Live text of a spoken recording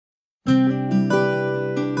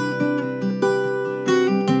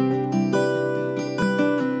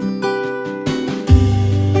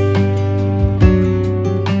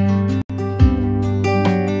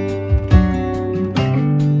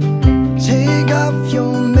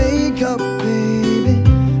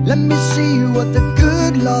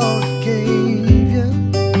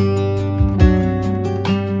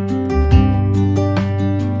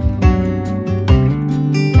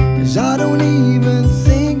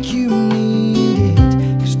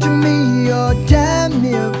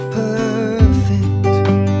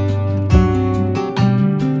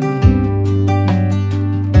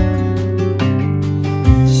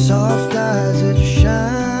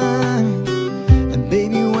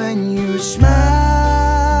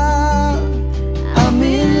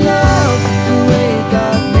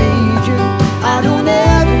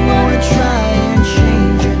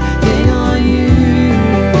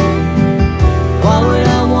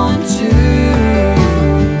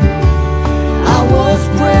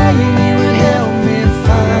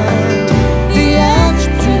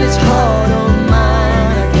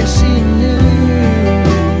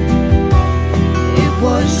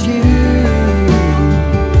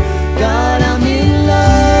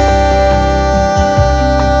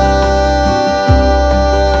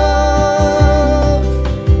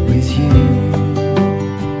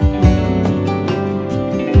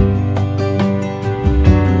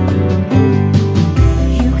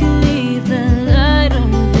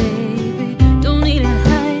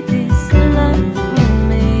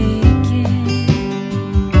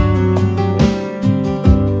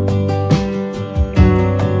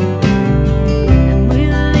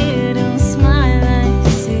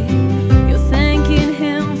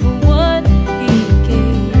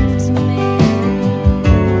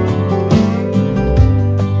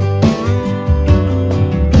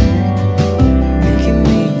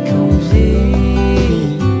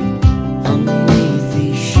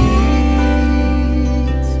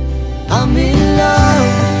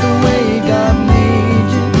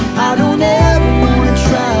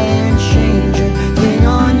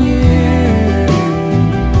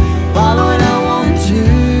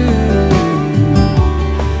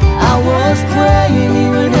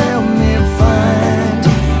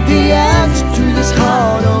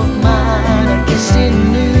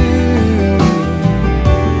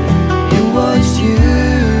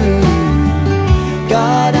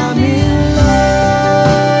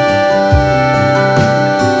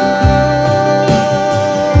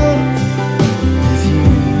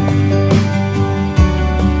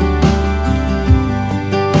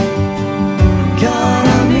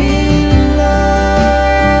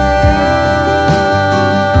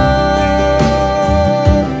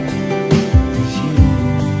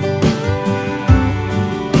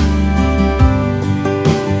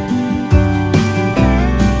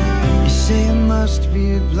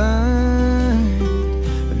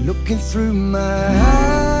through my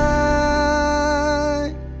eyes.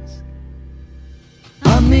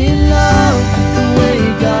 I'm in love with the way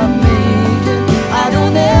God made it. I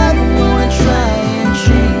don't ever wanna try and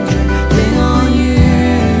change a thing on you.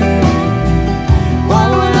 Why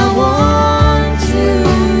would I want to?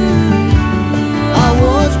 I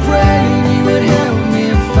was praying you would help me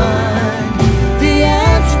find the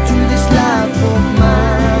answer to this life of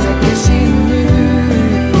mine. I guess he knew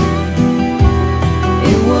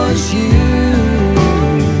it was you.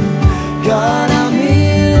 God, I'm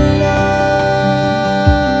in love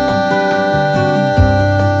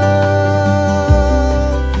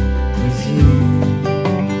with you.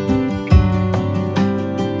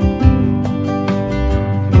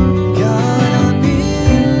 God, I'm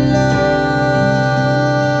in love.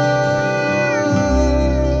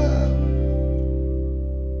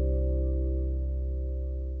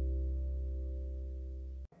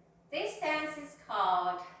 This dance is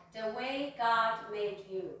called The Way God Made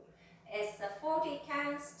You. It's a 40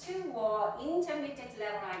 counts, 2-wall intermediate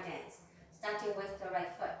level line dance, starting with the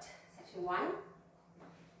right foot. Section 1,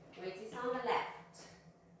 weight is on the left,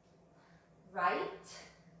 right,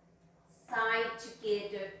 side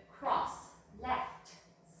together, cross, left,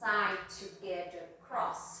 side together,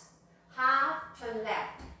 cross, half turn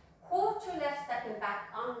left, quarter left, stepping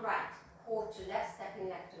back on right, quarter left, stepping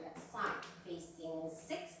left to left side, facing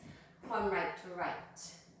 6, from right to right.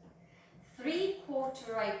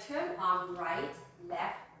 3/4 right turn, arm right,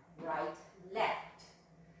 left, left.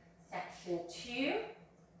 Section 2,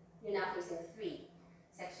 you're now facing 3.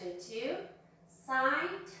 Section 2,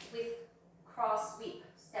 side with cross sweep.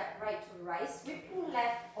 Step right to right, sweeping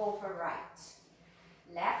left over right.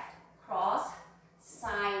 Left, cross,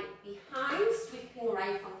 side behind, sweeping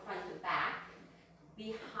right from front to back.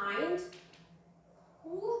 Behind,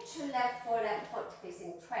 pull to left for left foot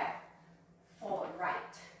facing 12. Forward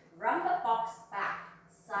right. Rumba box back,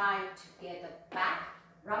 side together back,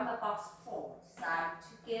 rumba box forward, side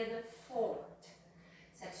together forward.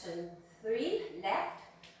 Section 3, left,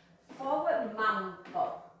 forward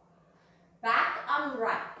mambo, back on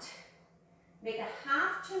right. Make a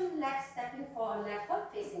half turn left, stepping forward left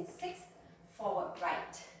foot, facing 6, forward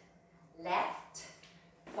right. Left,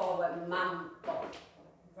 forward mambo,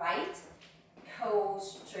 right,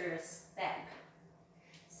 coaster step.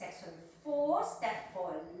 Section 4, step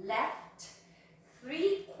forward left,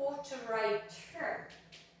 3/4 right turn,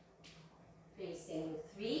 facing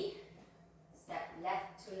 3, step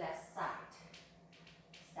left to left side,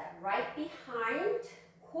 step right behind,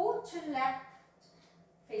 quarter left,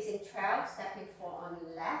 facing 12, stepping forward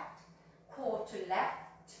on left, quarter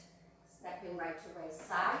left, stepping right to right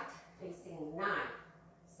side, facing 9,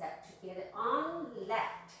 step together on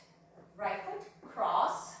left, right foot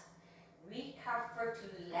cross, recover to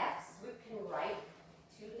the left, sweeping right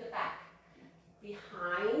to the back,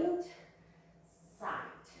 behind,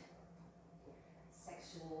 side.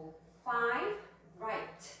 Section 5,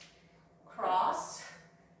 right, cross,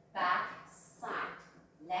 back, side,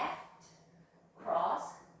 left,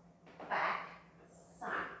 cross, back,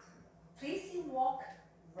 side. Please walk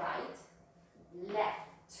right,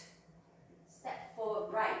 left, step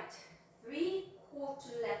forward right,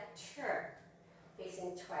 3/4 left turn,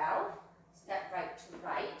 facing 12, step right to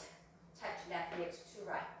right, touch left next to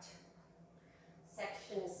right.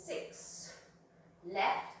 Section 6,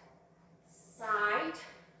 left, side,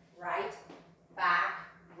 right, back,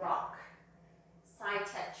 rock. Side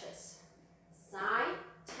touches, side,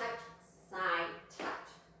 touch,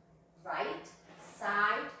 right,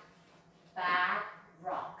 side, back,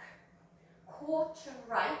 rock. Quarter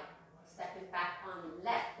right, stepping back on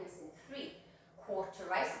left, facing 3. Quarter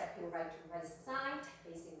right, stepping right to right side,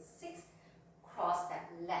 facing 6. Cross step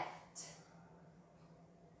left.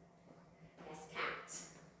 Let's count.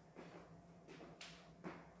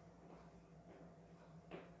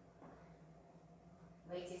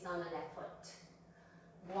 Weight is on the left foot.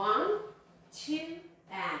 1, 2,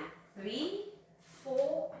 and 3,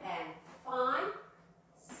 4, and 5,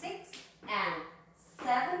 6, and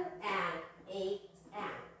 7, and 8,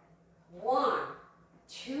 and 1,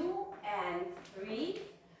 2, and 3,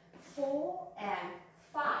 4, and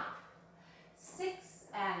 5, 6,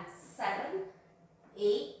 and 7,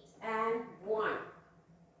 8, and 1,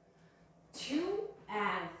 2,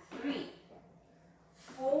 and 3,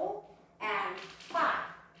 4, and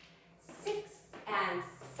 5, 6, and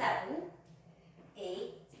 7,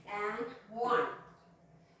 8, and 1,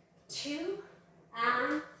 2,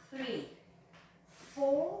 and 3,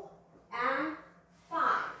 4, and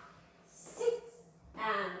 5, 6,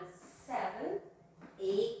 and 7,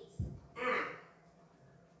 8, and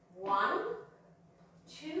 1,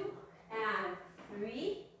 2, and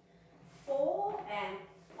 3,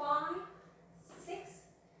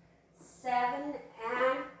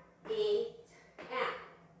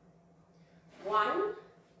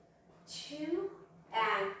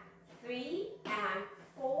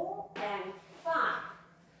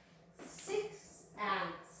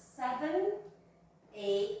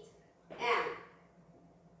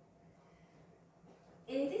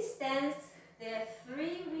 In this dance, there are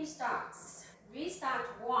 3 restarts. Restart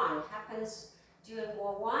 1 happens during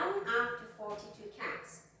wall 1 after 42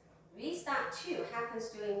 counts. Restart 2 happens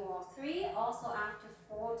during wall 3, also after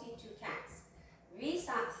 42 counts.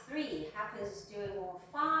 Restart 3 happens during wall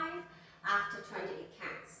 5 after 28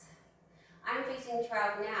 counts. I'm facing 12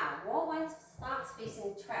 now. Wall 1 starts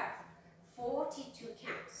facing 12. 42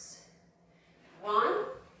 counts. 1,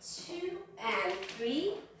 2, and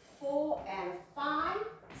 3, 4, and 5,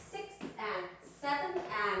 6, and 7,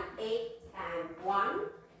 and 8, and 1,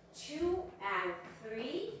 2, and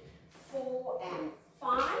 3, 4, and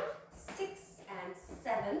 5, 6, and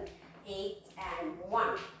 7, 8, and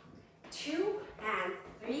 1, 2, and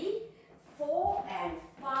 3, 4, and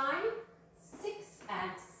 5, 6,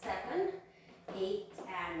 and 7, 8,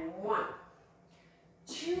 and 1,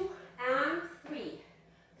 2, and 3,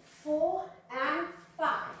 4, and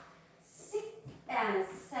 5, 6, and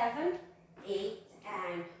 7, 8,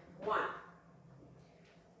 and 1,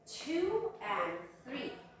 2, and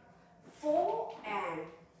 3, 4, and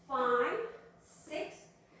 5, 6,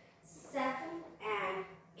 7, and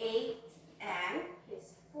 8, and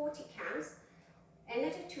here's 40 counts,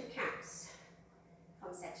 another 2 counts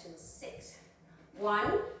from section 6.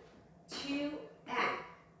 1, 2, and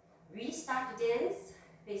restart the dance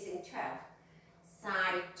facing 12,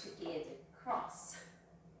 side together cross.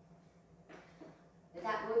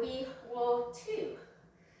 That will be wall 2.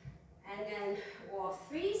 And then wall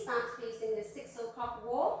 3 starts facing the 6 o'clock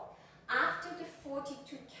wall. After the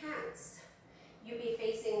 42 counts, you'll be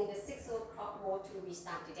facing the 6 o'clock wall to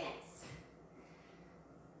restart the dance.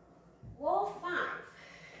 Wall 5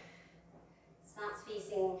 starts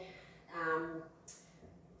facing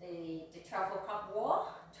the 12 o'clock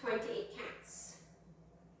wall, 28 counts.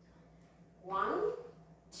 1,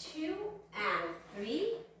 2, and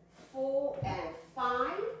 3, 4, and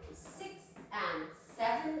 5, 6, and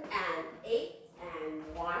 7, and 8,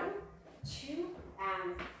 and 1, 2,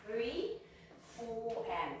 and 3, 4,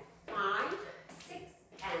 and 5, 6,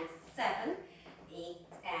 and 7, 8,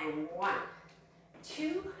 and 1,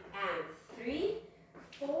 2, and 3,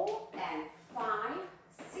 4, and 5,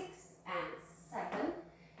 6, and 7,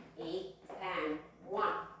 8, and 1,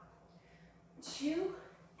 2,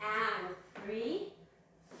 and 3,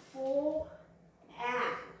 4,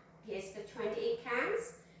 and here's the 28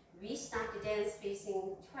 counts. Restart the dance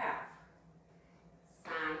facing 12.